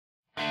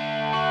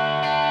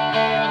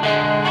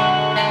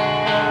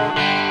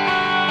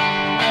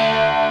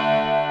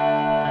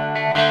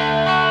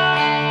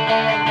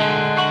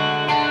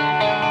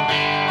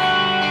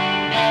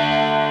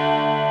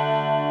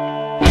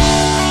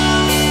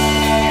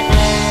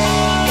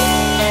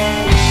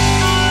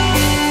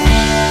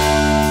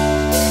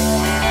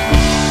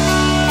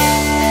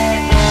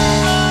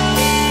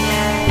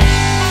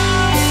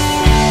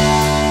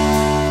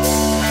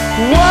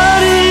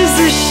What is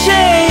a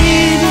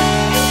shade?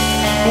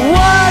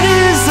 What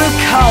is a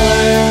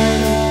color?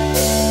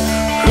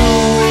 Who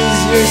is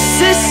your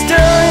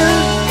sister?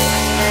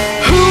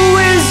 Who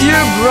is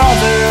your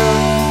brother?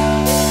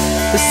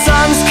 The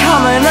sun's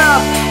coming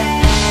up,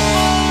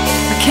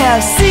 I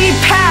can't see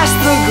past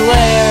the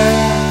glare.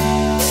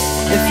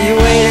 If you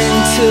wait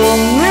until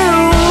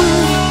noon,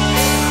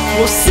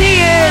 we'll see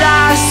it,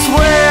 I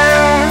swear.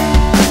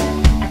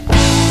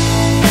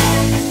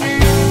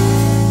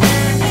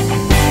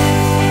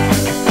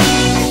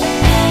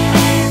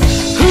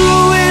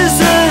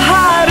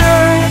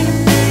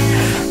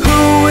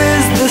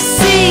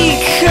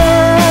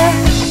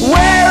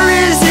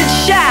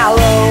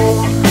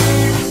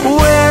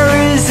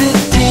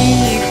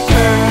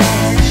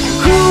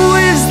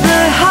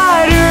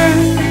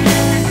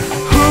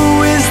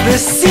 The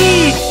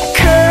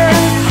seeker,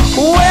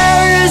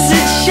 where is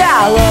it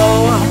shallow?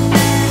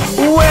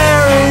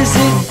 Where is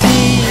it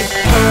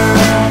deeper?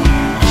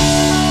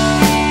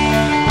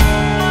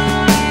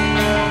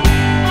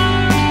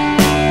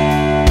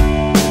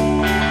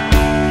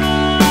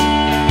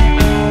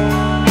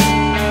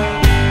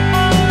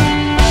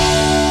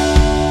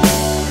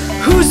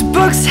 Whose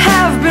books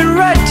have been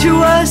read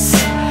to us?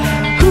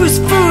 Whose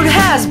food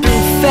has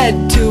been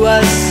fed to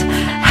us?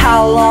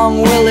 How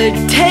long will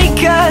it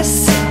take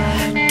us?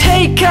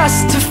 Take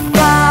us to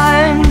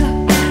find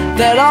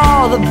that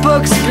all the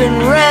books been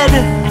read,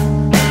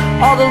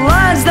 all the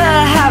lines that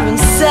I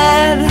haven't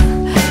said,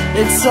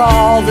 it's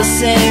all the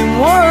same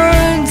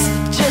words